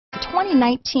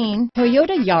2019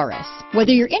 Toyota Yaris.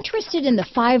 Whether you're interested in the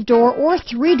 5-door or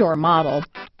 3-door model,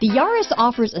 the Yaris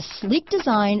offers a sleek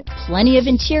design, plenty of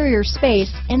interior space,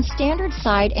 and standard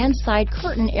side and side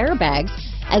curtain airbags,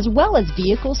 as well as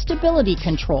vehicle stability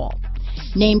control.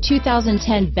 Named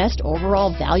 2010 Best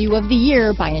Overall Value of the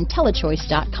Year by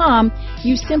IntelliChoice.com,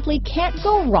 you simply can't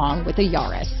go wrong with a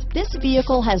Yaris. This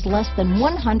vehicle has less than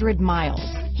 100 miles.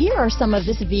 Here are some of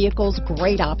this vehicle's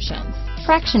great options: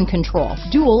 traction control,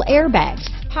 dual airbags,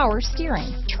 power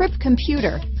steering, trip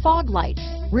computer, fog lights,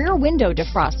 rear window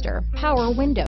defroster, power windows,